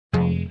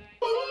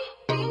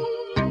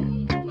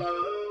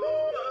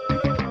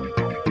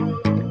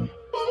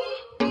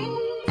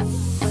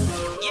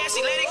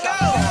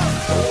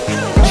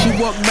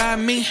walked by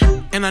me,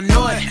 and I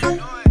know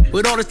it.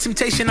 With all the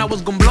temptation, I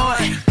was gon' blow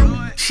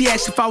it. She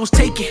asked if I was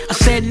taken, I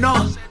said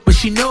no, but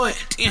she knew it.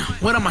 Damn,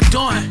 what am I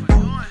doing?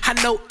 I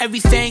know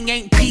everything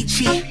ain't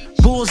peachy.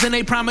 Bulls in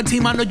a prime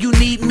team, I know you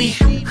need me.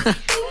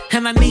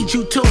 And I need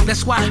you too,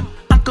 that's why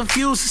I'm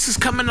confused. This is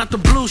coming out the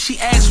blue. She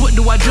asked, what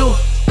do I do?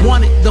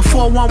 Want it, the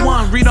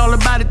 411, read all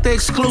about it, the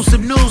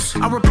exclusive news.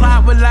 I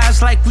replied with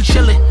lies like we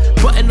chillin',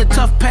 but in the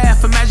tough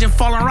path, imagine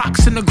falling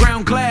rocks in the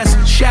ground, glass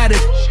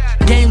shattered.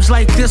 Games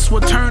like this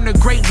will turn a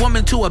great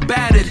woman to a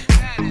battered.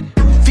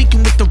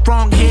 Thinking with the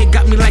wrong head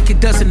got me like it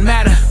doesn't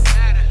matter,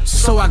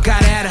 so I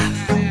got at her.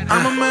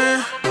 I'm a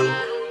man,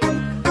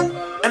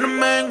 and a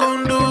man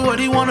gon' do what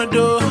he wanna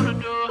do.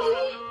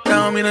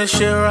 Don't mean that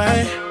shit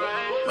right,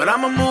 but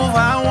I'ma move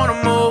how I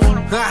wanna move.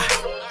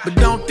 But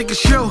don't think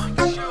it's you,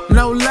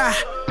 no lie,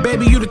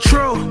 baby, you the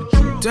truth.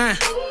 Damn,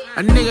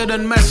 a nigga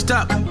done messed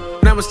up,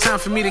 now it's time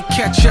for me to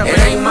catch up. It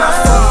ain't my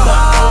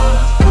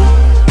fault.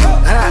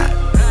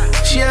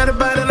 She had a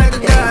body like a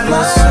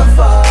goddess,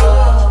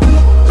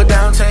 but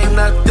don't take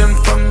nothing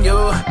from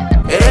you.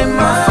 It ain't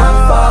my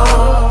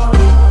fault.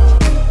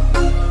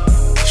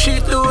 She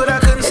threw it, I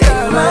couldn't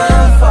stop it.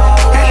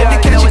 Had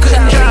to catch, you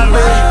couldn't drop it.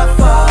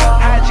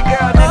 How'd you go,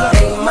 nigga?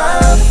 It ain't my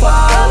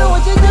fault. I know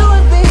what you're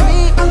doing,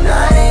 baby.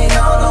 Nah, it ain't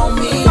all on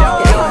me. It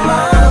ain't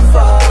my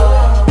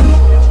fault.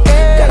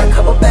 Got a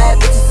couple bad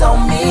bitches on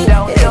me. It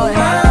ain't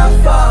my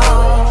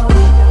fault.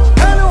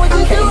 I know what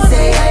you're doing. Can't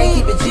say I ain't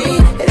keep it G.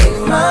 It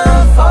ain't my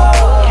fault.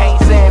 Can't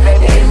say it,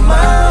 baby. It ain't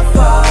my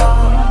fault.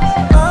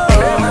 Oh,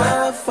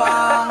 my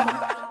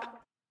fault.